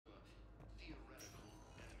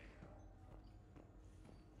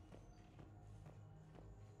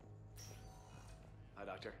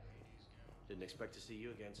Doctor. Didn't expect to see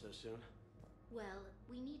you again so soon. Well,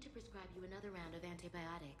 we need to prescribe you another round of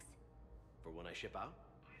antibiotics. For when I ship out?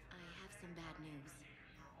 I have some bad news.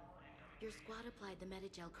 Your squad applied the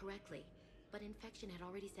Metagel correctly, but infection had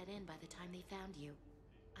already set in by the time they found you.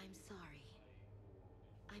 I'm sorry.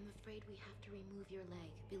 I'm afraid we have to remove your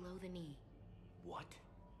leg below the knee. What?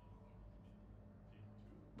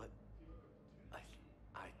 But...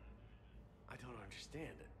 I don't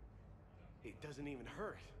understand. It doesn't even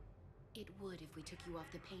hurt. It would if we took you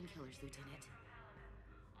off the painkillers, Lieutenant.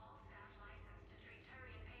 All staff licensed to treat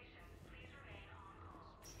Turian patients, please remain on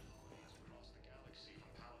call. Across the galaxy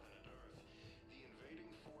from Paladin and Earth, the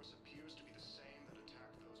invading force appears to be the same that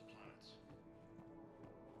attacked those planets.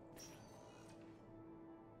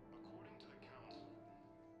 According to the Council...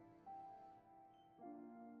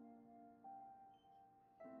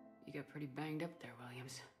 You got pretty banged up there,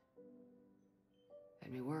 Williams.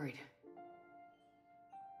 Had me worried.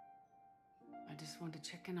 I just wanted to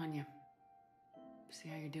check in on you. See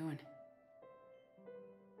how you're doing.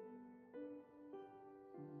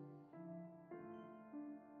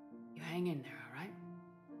 You hang in there, all right?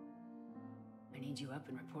 I need you up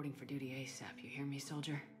and reporting for duty ASAP. You hear me,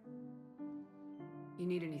 soldier? You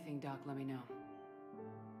need anything, Doc, let me know.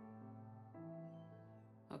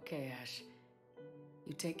 Okay, Ash.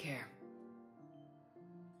 You take care.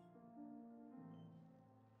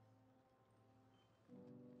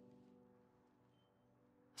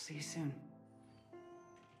 See you soon.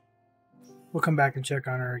 We'll come back and check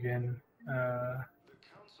on her again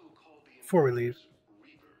before we leave.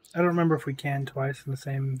 I don't remember if we can twice in the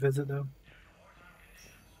same visit, though.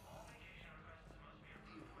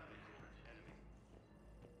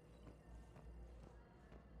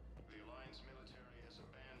 The Alliance military has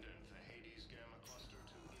abandoned the Hades Gamma Cluster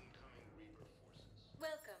to incoming Reaper forces.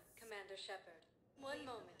 Welcome, Commander Shepard. One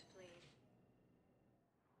moment, please.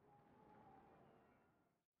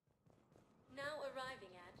 Now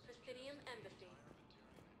arriving at Presidium Embassy.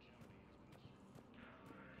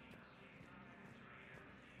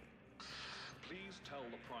 Please tell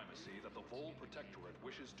the Primacy that the Vol Protectorate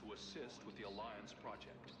wishes to assist with the Alliance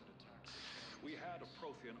project. We had a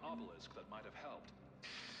Prothean obelisk that might have helped.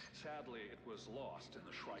 Sadly, it was lost in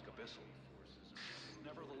the Shrike Abyssal.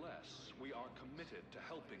 Nevertheless, we are committed to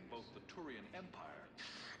helping both the Turian Empire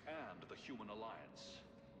and the Human Alliance.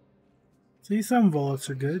 See, some Volats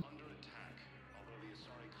are good. Under attack. Although the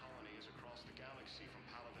Asari colony is across the galaxy from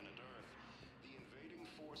Paladin and Earth, the invading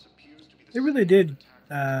force appears to be the They really same did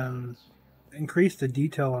that attacked increase the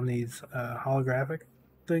detail on these holographic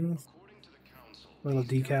things. According to the Council, Little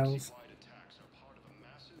these decals. galaxy-wide attacks are part of a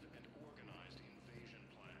massive and organized invasion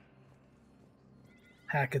plan.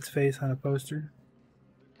 Hackett's face on a poster.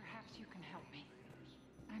 Perhaps you can help me.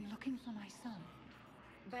 I'm looking for my son.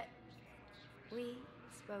 But we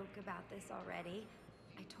spoke about this already.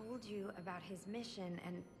 I told you about his mission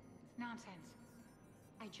and... Nonsense.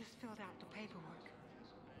 I just filled out the paperwork.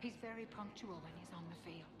 He's very punctual when he's on the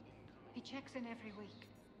field. He checks in every week.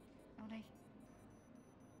 Only,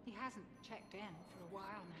 he hasn't checked in for a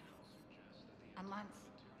while now. A month.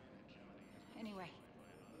 Anyway,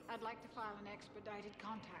 I'd like to file an expedited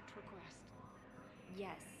contact request.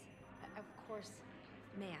 Yes, of course,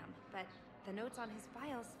 ma'am. But the notes on his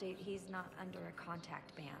file state he's not under a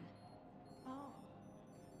contact ban. Oh,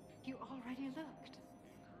 you already looked.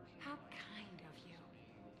 How kind of you.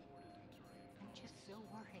 I'm just so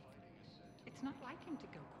worried. It's not like him to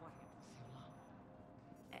go quiet for so long.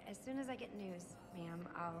 As soon as I get news, ma'am,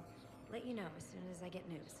 I'll let you know as soon as I get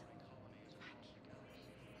news. Thank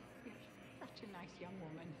you. You're such a nice young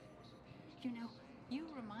woman. You know, you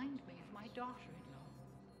remind me of my daughter-in-law.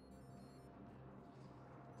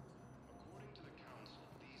 According to the Council,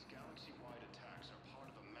 these galaxy-wide attacks are part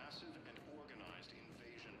of a massive and organized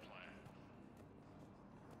invasion plan.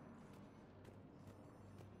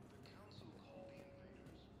 The Council called the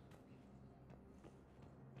invaders.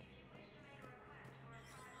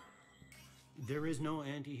 There is no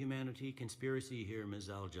anti-humanity conspiracy here, Ms.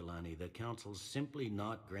 Al-Jalani. The Council's simply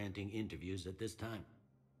not granting interviews at this time.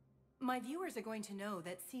 My viewers are going to know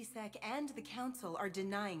that CSEC and the Council are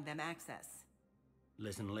denying them access.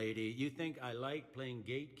 Listen, lady, you think I like playing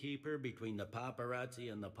gatekeeper between the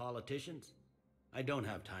paparazzi and the politicians? I don't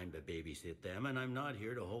have time to babysit them, and I'm not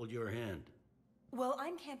here to hold your hand. Well,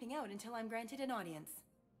 I'm camping out until I'm granted an audience.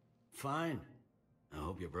 Fine. I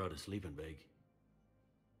hope you brought a sleeping bag.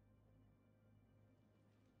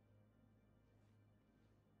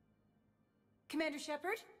 Commander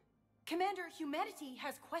Shepard? Commander Humanity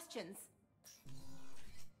has questions.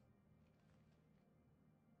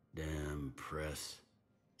 Damn press.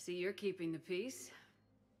 See, you're keeping the peace?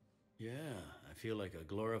 Yeah, I feel like a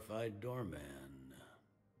glorified doorman.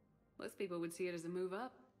 Most people would see it as a move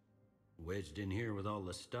up. Wedged in here with all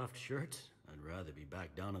the stuffed shirts? I'd rather be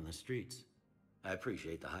back down on the streets. I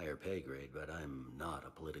appreciate the higher pay grade, but I'm not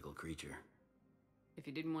a political creature. If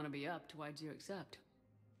you didn't want to be upped, why'd you accept?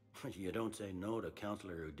 You don't say no to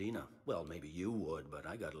Counselor Udina. Well, maybe you would, but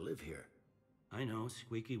I gotta live here. I know,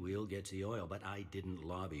 squeaky wheel gets the oil, but I didn't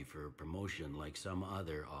lobby for promotion like some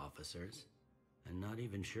other officers. And not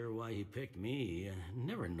even sure why he picked me.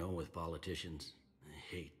 Never know with politicians. I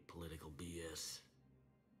hate political BS.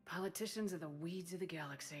 Politicians are the weeds of the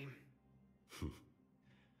galaxy.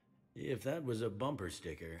 If that was a bumper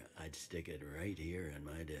sticker, I'd stick it right here on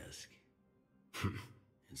my desk.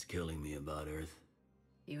 It's killing me about Earth.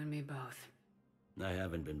 You and me both. I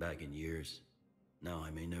haven't been back in years. Now I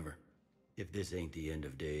may never. If this ain't the end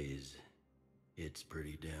of days, it's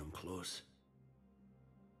pretty damn close.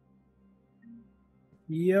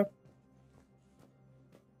 Yep.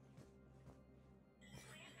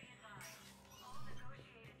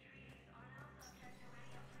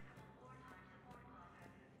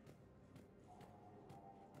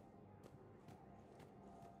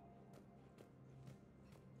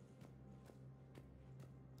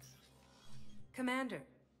 Commander,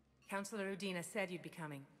 Counselor Udina said you'd be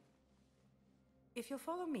coming. If you'll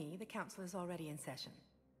follow me, the council is already in session.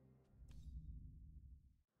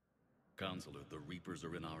 Counselor, the Reapers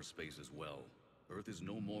are in our space as well. Earth is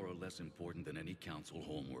no more or less important than any council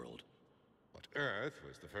homeworld. But Earth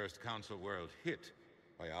was the first council world hit.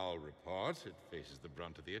 By all reports, it faces the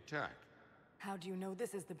brunt of the attack. How do you know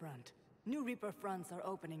this is the brunt? New Reaper fronts are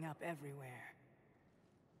opening up everywhere.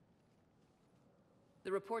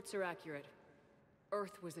 The reports are accurate.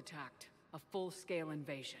 Earth was attacked. A full-scale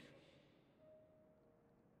invasion.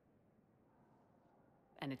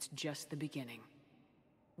 And it's just the beginning.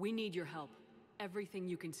 We need your help. Everything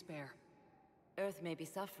you can spare. Earth may be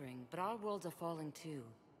suffering, but our worlds are falling too.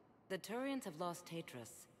 The Turians have lost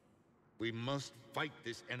Tatris. We must fight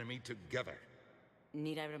this enemy together.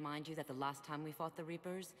 Need I remind you that the last time we fought the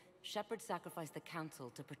Reapers, Shepard sacrificed the Council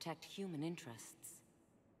to protect human interests?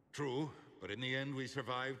 True, but in the end we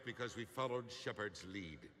survived because we followed Shepard's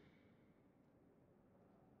lead.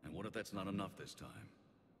 And what if that's not enough this time?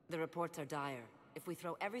 The reports are dire. If we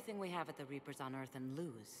throw everything we have at the Reapers on Earth and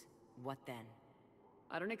lose, what then?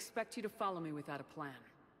 I don't expect you to follow me without a plan.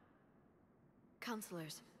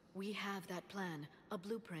 Counselors, we have that plan. A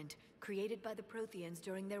blueprint, created by the Protheans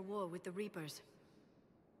during their war with the Reapers.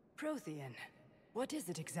 Prothean? What is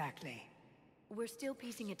it exactly? We're still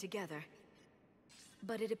piecing it together.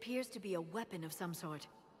 But it appears to be a weapon of some sort.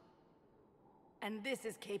 And this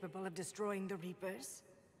is capable of destroying the Reapers?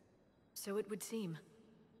 So it would seem.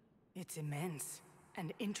 It's immense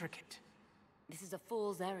and intricate. This is a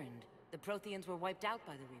fool's errand. The Protheans were wiped out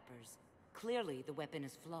by the Reapers. Clearly, the weapon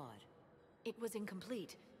is flawed. It was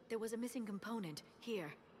incomplete. There was a missing component,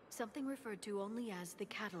 here. Something referred to only as the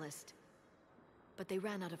catalyst. But they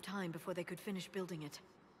ran out of time before they could finish building it.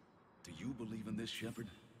 Do you believe in this, Shepard?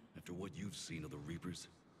 After what you've seen of the Reapers?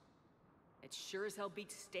 It sure as hell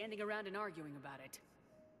beats standing around and arguing about it.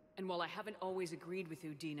 And while I haven't always agreed with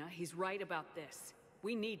Udina, he's right about this.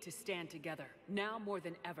 We need to stand together, now more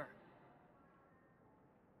than ever.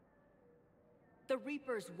 The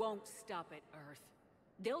Reapers won't stop at Earth.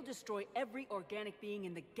 They'll destroy every organic being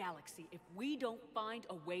in the galaxy if we don't find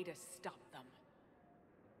a way to stop them.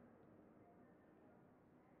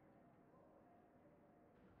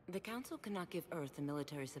 The Council cannot give Earth the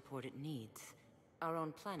military support it needs. Our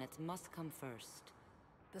own planets must come first.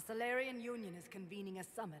 The Solarian Union is convening a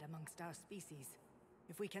summit amongst our species.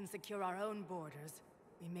 If we can secure our own borders,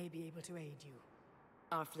 we may be able to aid you.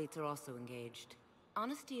 Our fleets are also engaged.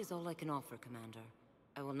 Honesty is all I can offer, Commander.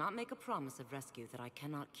 I will not make a promise of rescue that I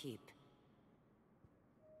cannot keep.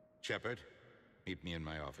 Shepard, meet me in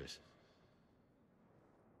my office.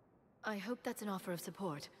 I hope that's an offer of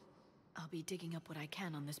support. I'll be digging up what I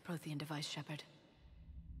can on this Prothean device, Shepard.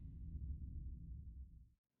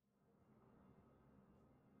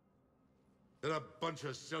 They're a bunch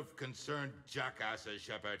of self-concerned jackasses,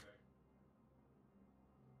 Shepard.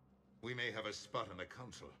 We may have a spot on the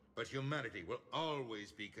Council, but humanity will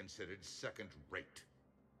always be considered second-rate.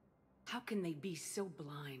 How can they be so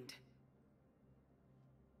blind?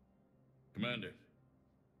 Commander,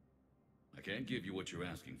 I can't give you what you're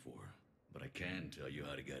asking for, but I can tell you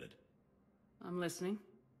how to get it. I'm listening.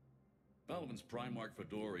 Palaven's Primarch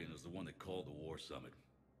Fedorian is the one that called the War Summit.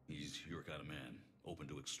 He's your kind of man, open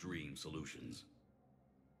to extreme solutions.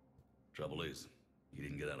 Trouble is, he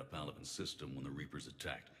didn't get out of Palaven's system when the Reapers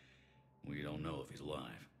attacked. We don't know if he's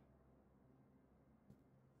alive.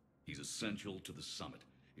 He's essential to the summit.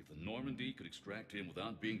 If the Normandy could extract him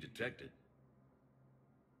without being detected...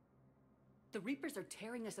 The Reapers are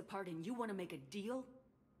tearing us apart and you want to make a deal?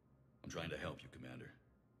 I'm trying to help you, Commander.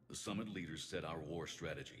 The Summit leaders set our war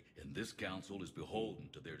strategy, and this council is beholden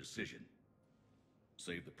to their decision.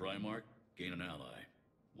 Save the Primarch, gain an ally.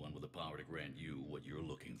 One with the power to grant you what you're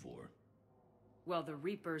looking for. Well, the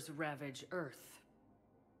Reapers ravage Earth.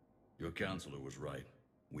 Your counselor was right.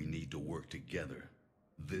 We need to work together.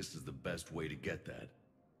 This is the best way to get that.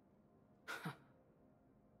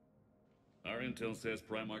 Our intel says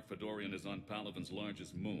Primarch Fedorian is on Palaven's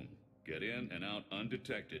largest moon. Get in and out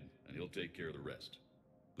undetected, and he'll take care of the rest.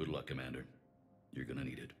 Good luck, Commander. You're gonna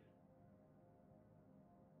need it.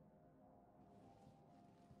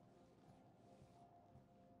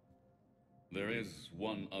 There is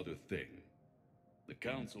one other thing. The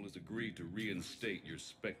Council has agreed to reinstate your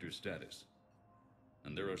Spectre status.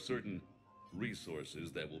 And there are certain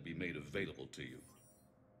resources that will be made available to you.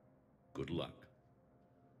 Good luck.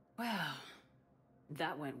 Well,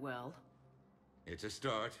 that went well. It's a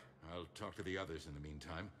start. I'll talk to the others in the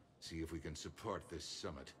meantime. See if we can support this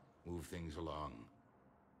summit. Move things along.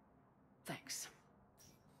 Thanks.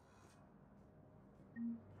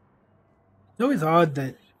 It's always odd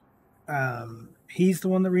that he's the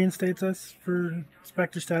one that reinstates us for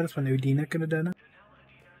Spectre status when Udina could have done it.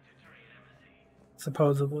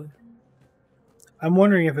 Supposedly. I'm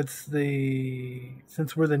wondering if it's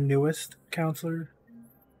since we're the newest counselor,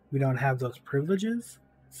 we don't have those privileges.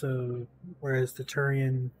 So, whereas the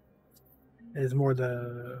Turian is more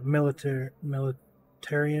the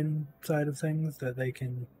militarian side of things, that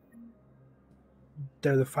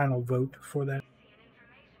they're the final vote for that.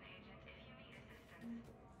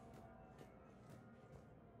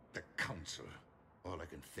 The Council. All I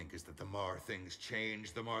can think is that the more things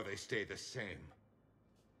change, the more they stay the same.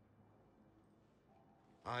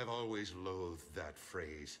 I've always loathed that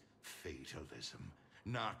phrase, fatalism.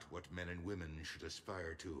 Not what men and women should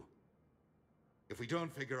aspire to. If we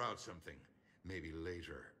don't figure out something, maybe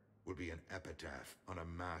later will be an epitaph on a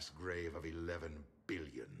mass grave of 11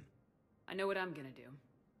 billion. I know what I'm gonna do.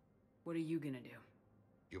 What are you gonna do?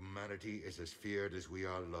 Humanity is as feared as we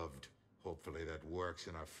are loved. Hopefully that works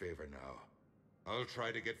in our favor now. I'll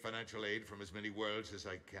try to get financial aid from as many worlds as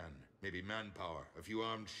I can. Maybe manpower, a few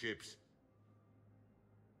armed ships.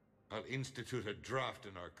 I'll institute a draft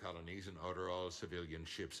in our colonies and order all civilian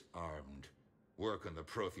ships armed. Work on the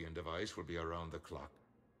Prothean device will be around the clock.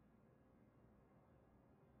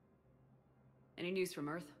 Any news from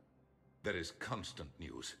Earth? There is constant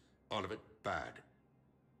news. All of it bad.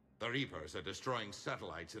 The Reapers are destroying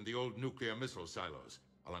satellites and the old nuclear missile silos,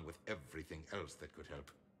 along with everything else that could help.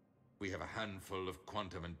 We have a handful of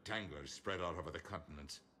quantum entanglers spread out over the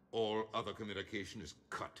continents. All other communication is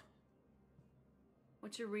cut.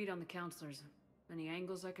 What's your read on the counselors? Any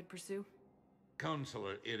angles I could pursue?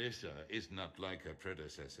 Counselor Irissa is not like her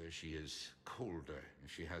predecessor. She is colder.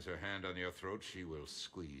 If she has her hand on your throat, she will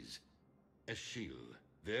squeeze. Eschil,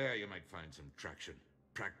 there you might find some traction.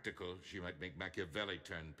 Practical, she might make Machiavelli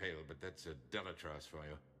turn pale, but that's a Delatras for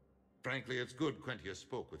you. Frankly, it's good Quentius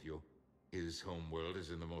spoke with you. His home world is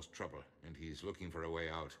in the most trouble, and he's looking for a way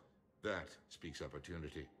out. That speaks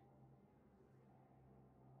opportunity.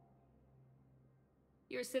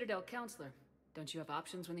 You're a Citadel counselor. Don't you have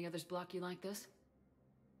options when the others block you like this?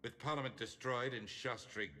 With Parliament destroyed and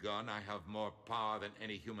Shastri gone, I have more power than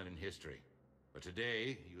any human in history. But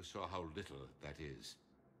today, you saw how little that is.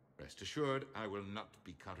 Rest assured, I will not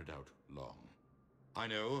be counted out long. I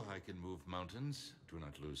know I can move mountains. Do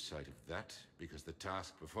not lose sight of that, because the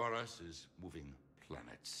task before us is moving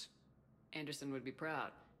planets. Anderson would be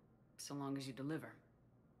proud, so long as you deliver.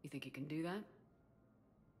 You think you can do that?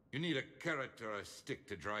 You need a carrot or a stick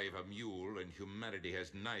to drive a mule, and humanity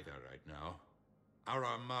has neither right now. Our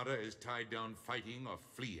armada is tied down fighting or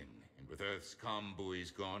fleeing, and with Earth's comm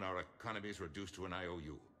buoys gone, our economy is reduced to an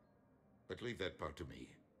IOU. But leave that part to me.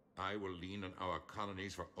 I will lean on our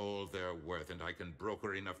colonies for all they're worth, and I can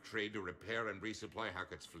broker enough trade to repair and resupply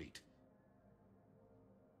Hackett's fleet.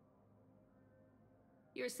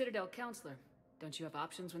 You're a Citadel counselor. Don't you have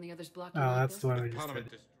options when the others block you Oh, like that's this? the one we just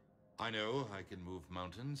did. I know I can move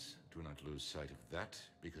mountains. Do not lose sight of that,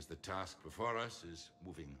 because the task before us is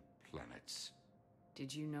moving planets.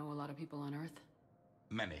 Did you know a lot of people on Earth?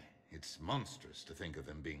 Many. It's monstrous to think of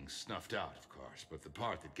them being snuffed out, of course, but the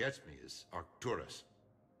part that gets me is Arcturus.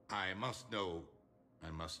 I must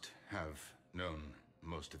have known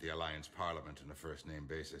most of the Alliance Parliament on a first-name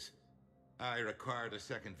basis. I required a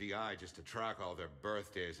second VI just to track all their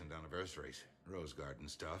birthdays and anniversaries. Rose Garden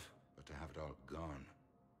stuff, but to have it all gone.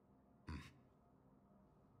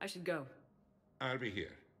 I should go. I'll be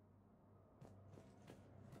here.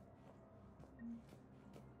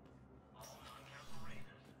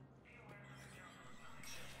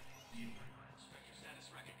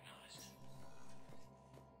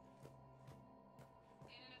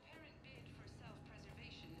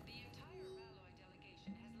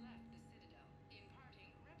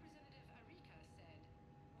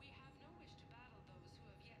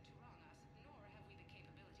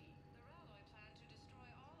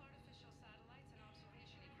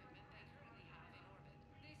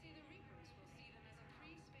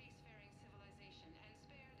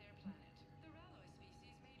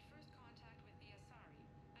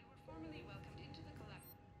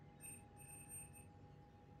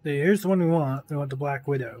 Here's the one we want. We want the Black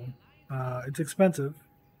Widow. It's expensive,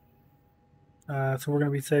 so we're going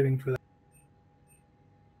to be saving for that.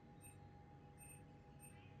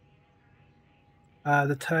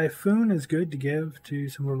 The Typhoon is good to give to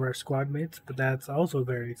some of our squad mates, but that's also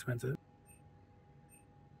very expensive.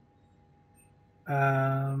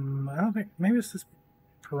 I don't think, maybe it's this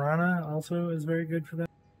Piranha also is very good for that.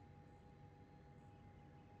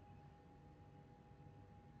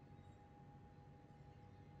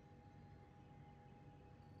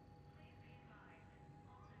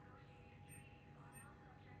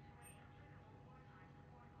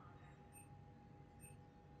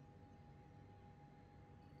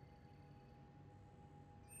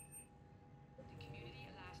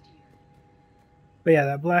 But yeah,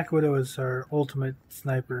 that Black Widow is our ultimate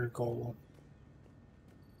sniper goal.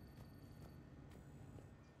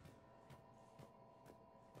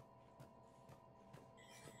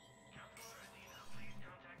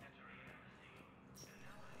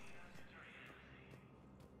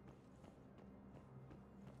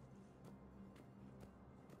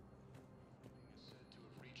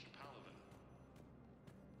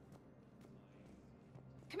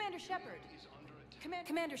 Commander Shepard!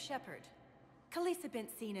 Commander Shepard, Khaleesa bint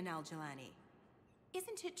seen in Al-Jalani.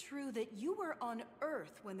 Isn't it true that you were on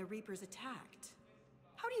Earth when the Reapers attacked?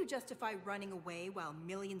 How do you justify running away while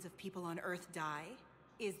millions of people on Earth die?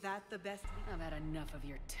 Is that the best? I've had enough of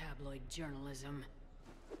your tabloid journalism.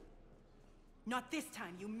 Not this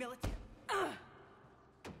time, you military.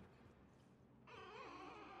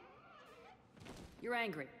 You're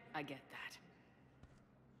angry, I get that.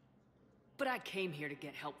 But I came here to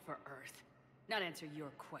get help for Earth, not answer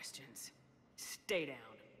your questions. Stay down.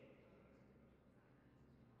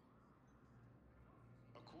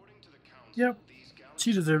 Yep,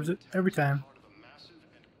 she deserves it every time.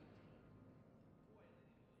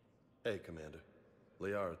 Hey, Commander.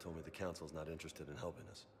 Liara told me the Council's not interested in helping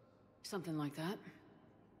us. Something like that?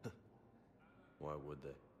 Why would they?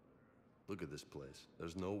 Look at this place.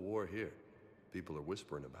 There's no war here. People are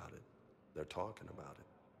whispering about it. They're talking about it,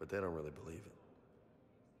 but they don't really believe it.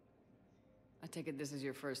 I take it this is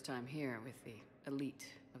your first time here with the elite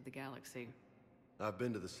of the galaxy. I've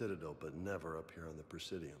been to the Citadel, but never up here on the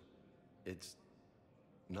Presidium. It's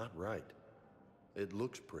not right. It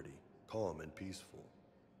looks pretty, calm and peaceful.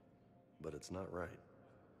 But it's not right.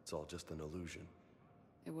 It's all just an illusion.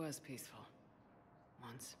 It was peaceful.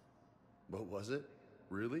 Once. But was it?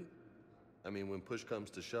 Really? I mean, when push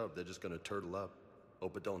comes to shove, they're just gonna turtle up.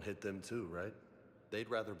 Hope it don't hit them too, right?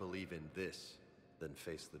 They'd rather believe in this than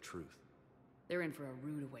face the truth. They're in for a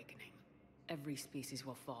rude awakening. Every species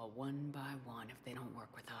will fall one by one if they don't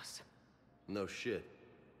work with us. No shit.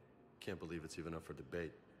 Can't believe it's even up for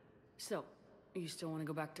debate. So, you still want to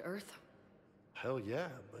go back to Earth? Hell yeah,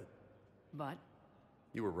 but... But?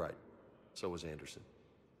 You were right. So was Anderson.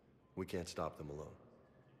 We can't stop them alone.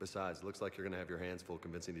 Besides, looks like you're gonna have your hands full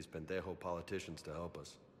convincing these pendejo politicians to help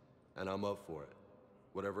us. And I'm up for it.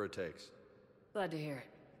 Whatever it takes. Glad to hear it.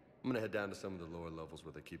 I'm gonna head down to some of the lower levels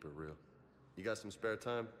where they keep it real. You got some spare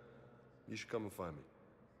time? You should come and find me.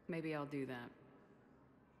 Maybe I'll do that.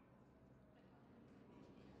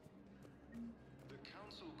 The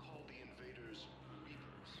Council called the invaders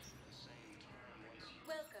Reapers, the same term once used.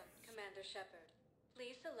 Welcome, Commander Shepard.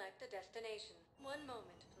 Please select a destination. One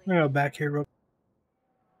moment, please. I'm gonna go back here real.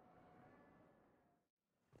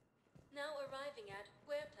 Now arriving at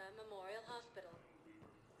Huerta Memorial Hospital.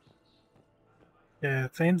 Yeah,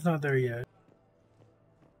 Thane's not there yet.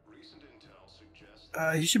 Recent intel suggests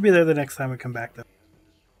He should be there the next time we come back, though.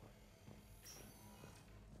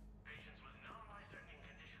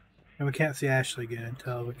 And we can't see Ashley again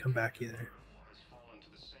until we come back either.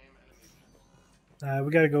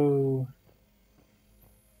 We gotta go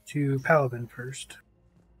to Paladin first.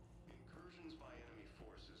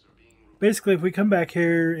 Basically, if we come back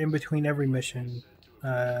here in between every mission,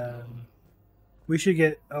 we should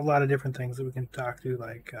get a lot of different things that we can talk to,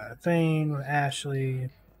 like Thane, Ashley,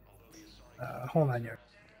 whole nine yards.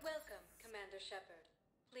 Welcome, Commander Shepard.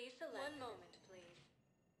 Please select. One moment, please.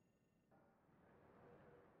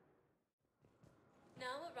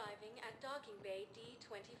 Now arriving at Docking Bay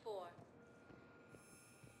D-24.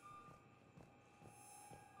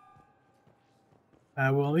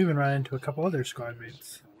 We'll even run into a couple other squad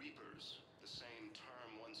mates. Reapers, the same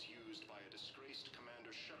term once used by a disgraced Commander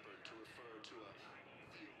Shepard to refer to a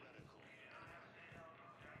theoretical.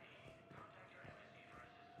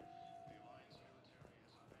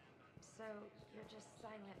 So, you're just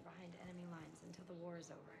silent behind enemy lines until the war is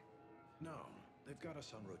over? No, they've got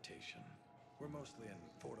us on rotation. We're mostly in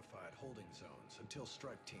fortified holding zones until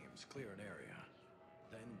strike teams clear an area.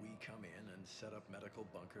 Then we come in and set up medical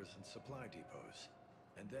bunkers and supply depots.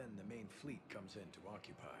 And then the main fleet comes in to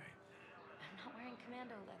occupy. I'm not wearing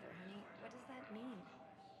commando leather, honey. What does that mean?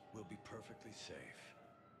 We'll be perfectly safe.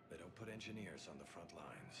 They don't put engineers on the front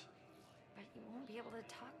lines. But you won't be able to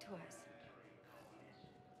talk to us.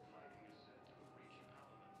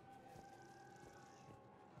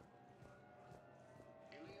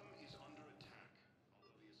 Ilium is under attack,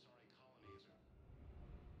 although the Asari colony is...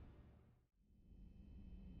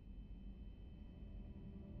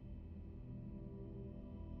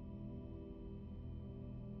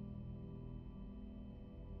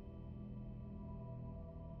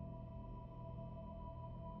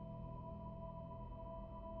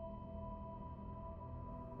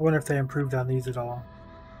 I wonder if they improved on these at all.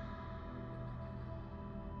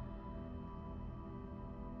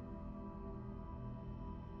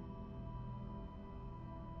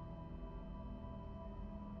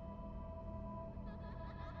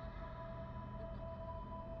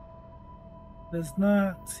 Does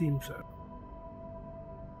not seem so.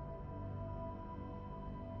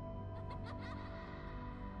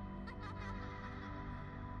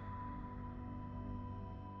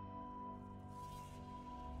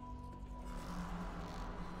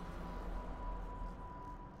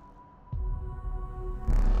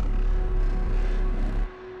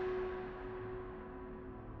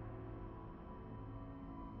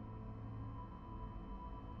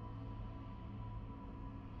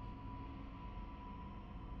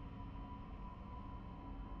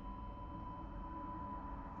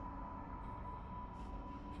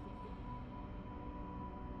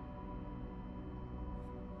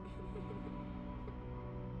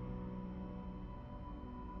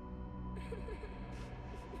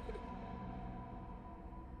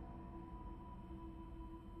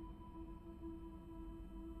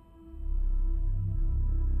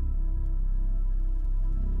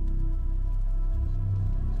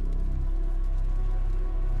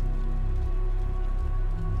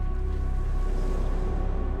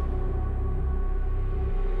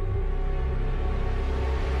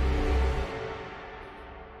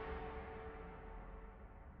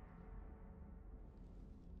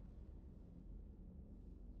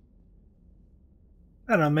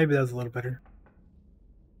 I don't know, maybe that was a little better.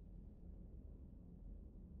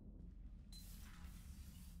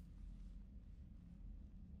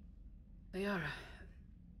 Liara,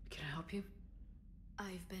 can I help you?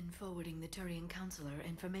 I've been forwarding the Turian Counselor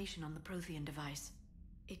information on the Prothean device.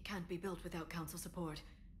 It can't be built without Council support,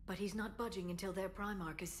 but he's not budging until their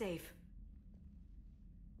Primarch is safe.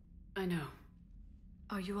 I know.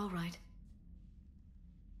 Are you all right?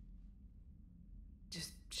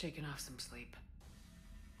 Just shaking off some sleep.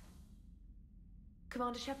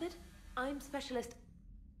 Commander Shepard, I'm Specialist...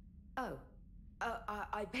 Oh.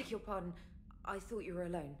 I beg your pardon. I thought you were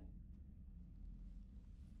alone.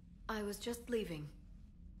 I was just leaving.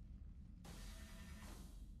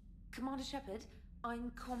 Commander Shepard,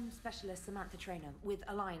 I'm Comm Specialist Samantha Traynor with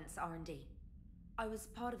Alliance R&D. I was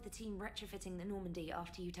part of the team retrofitting the Normandy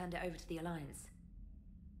after you turned it over to the Alliance.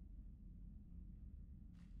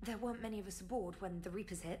 There weren't many of us aboard when the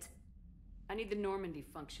Reapers hit. I need the Normandy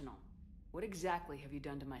functional. What exactly have you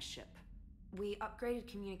done to my ship? We upgraded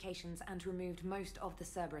communications and removed most of the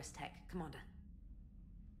Cerberus tech, Commander.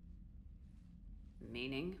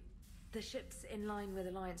 Meaning? The ship's in line with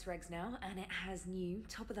Alliance regs now, and it has new,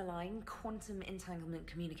 top-of-the-line, quantum entanglement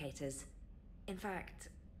communicators. In fact,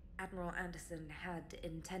 Admiral Anderson had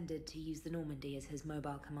intended to use the Normandy as his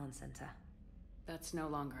mobile command center. That's no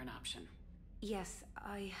longer an option. Yes,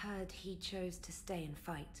 I heard he chose to stay and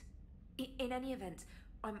fight. In any event,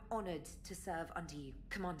 I'm honored to serve under you,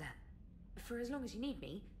 Commander. For as long as you need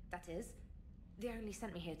me, that is. They only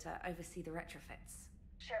sent me here to oversee the retrofits.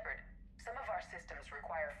 Shepard, some of our systems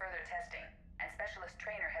require further testing, and Specialist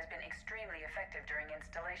Traynor has been extremely effective during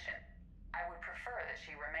installation. I would prefer that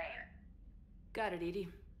she remain. Got it,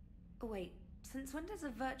 Edie. Oh, wait, since when does a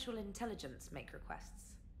virtual intelligence make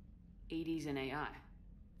requests? Edie's an AI.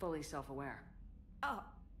 Fully self-aware. Oh,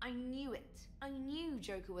 I knew it. I knew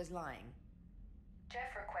Joker was lying.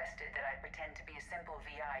 Jeff requested that I pretend to be a simple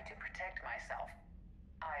VI to protect myself.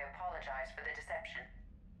 I apologize for the deception.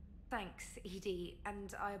 Thanks, Edie,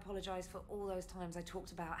 and I apologize for all those times I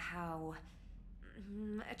talked about how...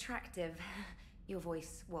 attractive your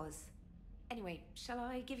voice was. Anyway, shall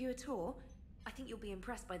I give you a tour? I think you'll be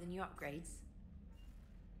impressed by the new upgrades.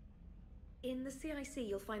 In the CIC,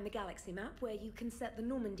 you'll find the galaxy map where you can set the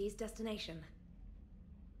Normandy's destination.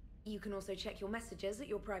 You can also check your messages at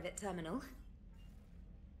your private terminal.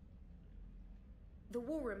 The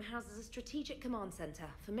War Room houses a strategic command center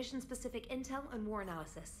for mission-specific intel and war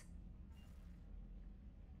analysis.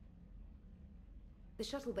 The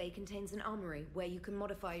shuttle bay contains an armory where you can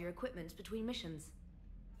modify your equipment between missions.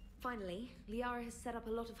 Finally, Liara has set up a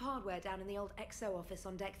lot of hardware down in the old XO office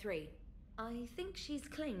on Deck 3. I think she's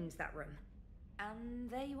claimed that room. And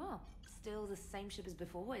there you are. Still the same ship as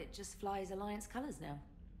before, it just flies Alliance colors now.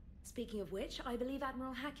 Speaking of which, I believe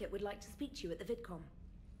Admiral Hackett would like to speak to you at the VidCom.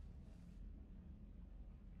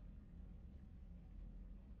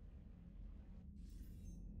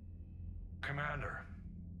 Commander,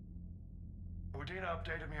 Udina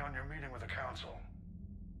updated me on your meeting with the Council.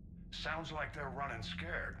 Sounds like they're running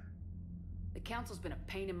scared. The Council's been a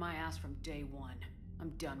pain in my ass from day one. I'm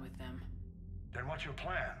done with them. Then what's your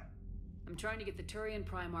plan? I'm trying to get the Turian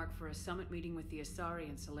Primarch for a summit meeting with the Asari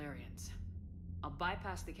and Solarians. I'll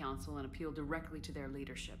bypass the Council and appeal directly to their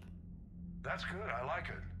leadership. That's good, I like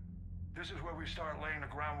it. This is where we start laying the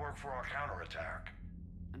groundwork for our counterattack.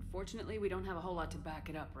 Unfortunately, we don't have a whole lot to back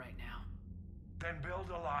it up right now. Then build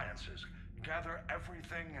alliances. Gather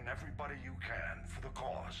everything and everybody you can for the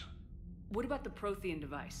cause. What about the Prothean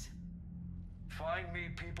device? Find me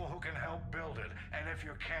people who can help build it, and if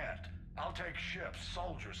you can't, I'll take ships,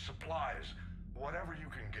 soldiers, supplies, whatever you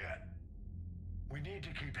can get. We need to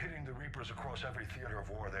keep hitting the Reapers across every theater of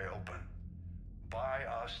war they open. Buy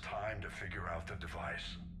us time to figure out the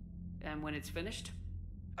device. And when it's finished?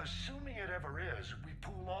 Assuming it ever is, we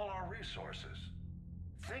pool all our resources.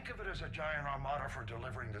 Think of it as a giant armada for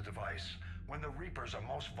delivering the device, when the Reapers are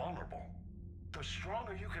most vulnerable. The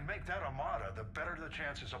stronger you can make that armada, the better the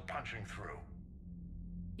chances of punching through.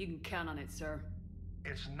 You can count on it, sir.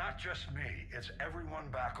 It's not just me, it's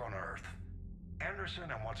everyone back on Earth. Anderson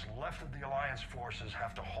and what's left of the Alliance forces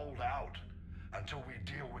have to hold out until we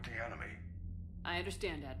deal with the enemy. I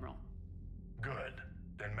understand, Admiral. Good.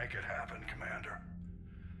 Then make it happen, Commander.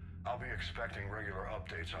 I'll be expecting regular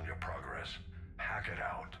updates on your progress. Hack it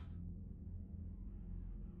out.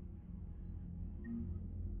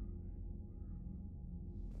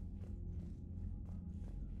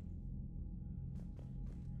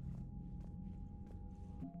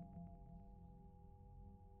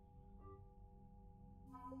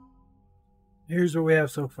 Here's what we have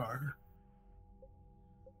so far.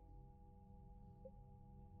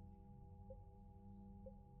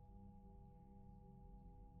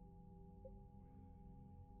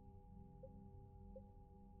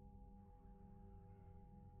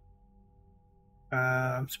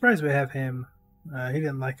 I'm surprised we have him. He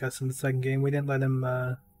didn't like us in the second game. We didn't let him,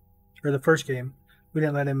 or the first game, we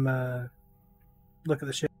didn't let him look at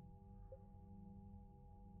the ship.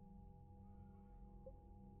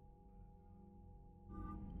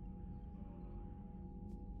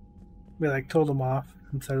 We told him off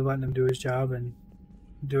instead of letting him do his job and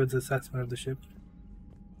do his assessment of the ship.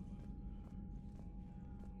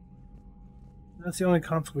 That's the only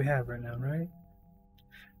console we have right now, right?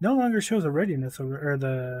 No longer shows a readiness over, or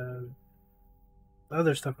the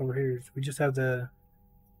other stuff over here. We just have the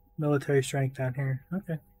military strength down here.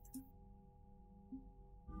 Okay.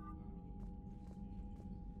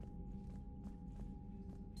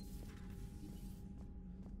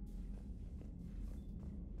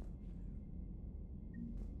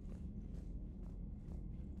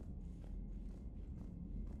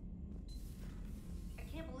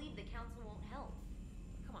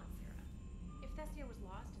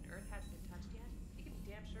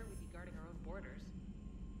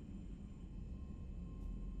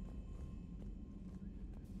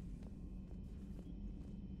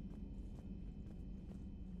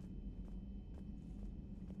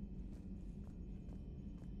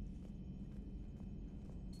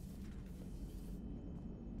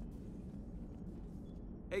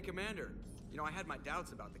 Hey, Commander. You know, I had my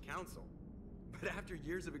doubts about the Council. But after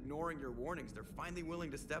years of ignoring your warnings, they're finally willing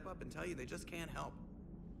to step up and tell you they just can't help.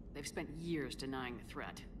 They've spent years denying the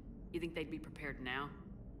threat. You think they'd be prepared now?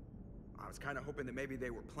 I was kind of hoping that maybe they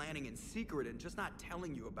were planning in secret and just not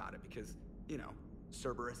telling you about it because, you know,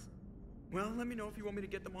 Cerberus. Well, let me know if you want me to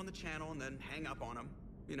get them on the channel and then hang up on them.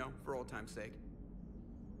 You know, for old time's sake.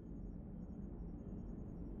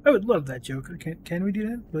 I would love that, Joker. Can we do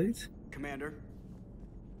that, please? Commander?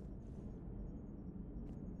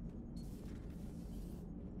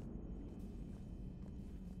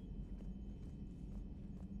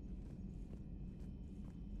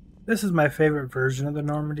 This is my favorite version of the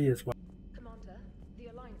Normandy as well. Commander, the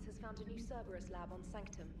Alliance has found a new Cerberus lab on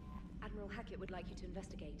Sanctum. Admiral Hackett would like you to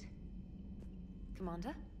investigate.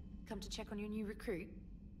 Commander, come to check on your new recruit?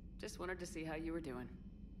 Just wanted to see how you were doing.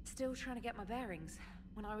 Still trying to get my bearings.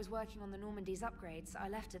 When I was working on the Normandy's upgrades, I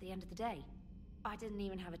left at the end of the day. I didn't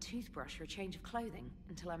even have a toothbrush or a change of clothing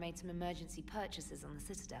until I made some emergency purchases on the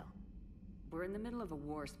Citadel. We're in the middle of a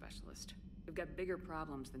war, Specialist. We've got bigger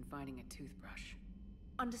problems than finding a toothbrush.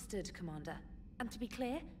 Understood, Commander. And to be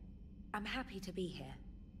clear, I'm happy to be here.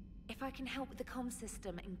 If I can help with the comm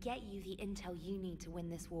system and get you the intel you need to win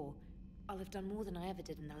this war, I'll have done more than I ever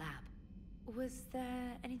did in the lab. Was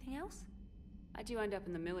there anything else? How'd you end up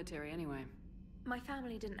in the military anyway? My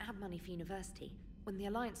family didn't have money for university. When the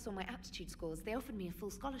Alliance saw my aptitude scores, they offered me a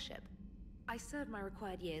full scholarship. I served my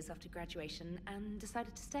required years after graduation and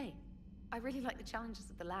decided to stay. I really like the challenges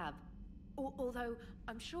of the lab. Although,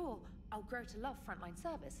 I'm sure I'll grow to love frontline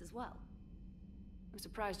service as well. I'm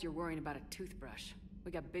surprised you're worrying about a toothbrush.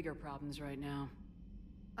 We got bigger problems right now.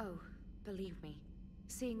 Oh, believe me.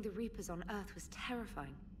 Seeing the Reapers on Earth was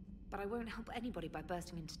terrifying. But I won't help anybody by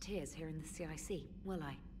bursting into tears here in the CIC, will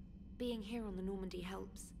I? Being here on the Normandy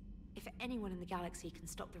helps. If anyone in the galaxy can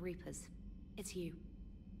stop the Reapers, it's you.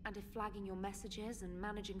 And if flagging your messages and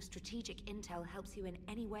managing strategic intel helps you in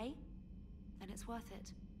any way, then it's worth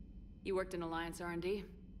it. You worked in Alliance R&D?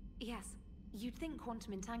 Yes. You'd think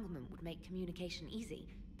quantum entanglement would make communication easy,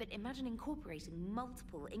 but imagine incorporating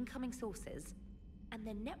multiple incoming sources and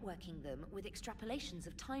then networking them with extrapolations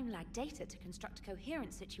of time-lag data to construct a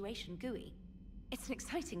coherent situation GUI. It's an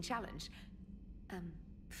exciting challenge.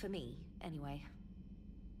 For me, anyway.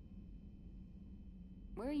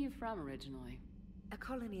 Where are you from originally? A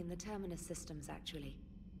colony in the Terminus systems, actually.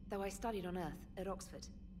 Though I studied on Earth, at Oxford.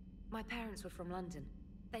 My parents were from London.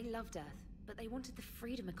 They loved Earth, but they wanted the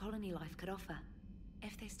freedom a colony life could offer.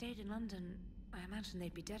 If they stayed in London, I imagine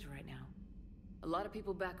they'd be dead right now. A lot of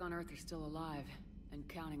people back on Earth are still alive, and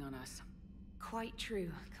counting on us. Quite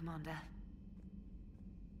true, Commander.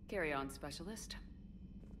 Carry on, Specialist.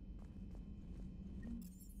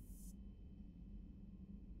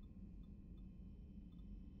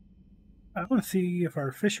 I want to see if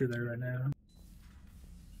our fish are there right now.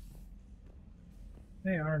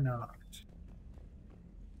 They are not.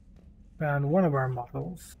 Found one of our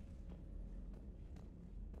models.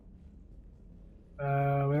 We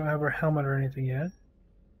don't have our helmet or anything yet.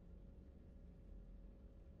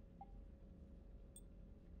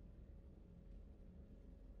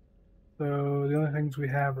 So the only things we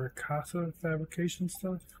have are Casa fabrication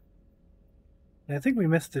stuff. And I think we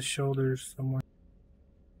missed the shoulders somewhere.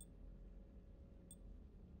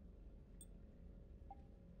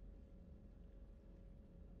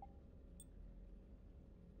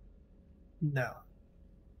 No.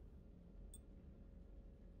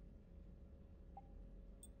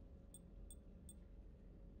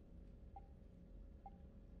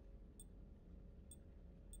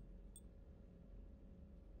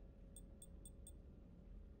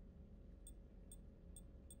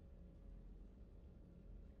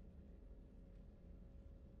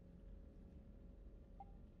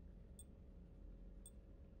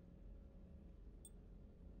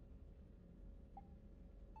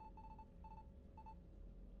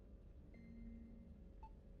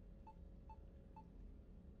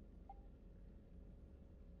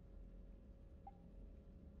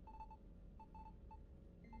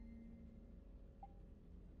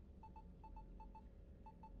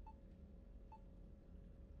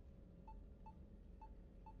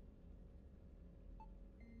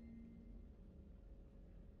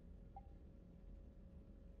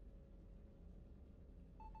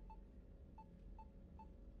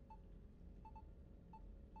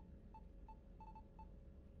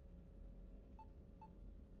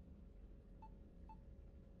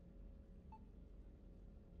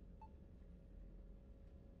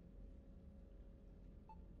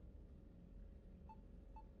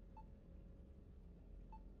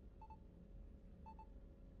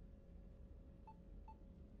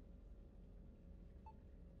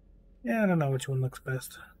 Yeah, I don't know which one looks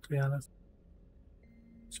best, to be honest.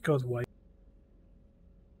 Let's go with white.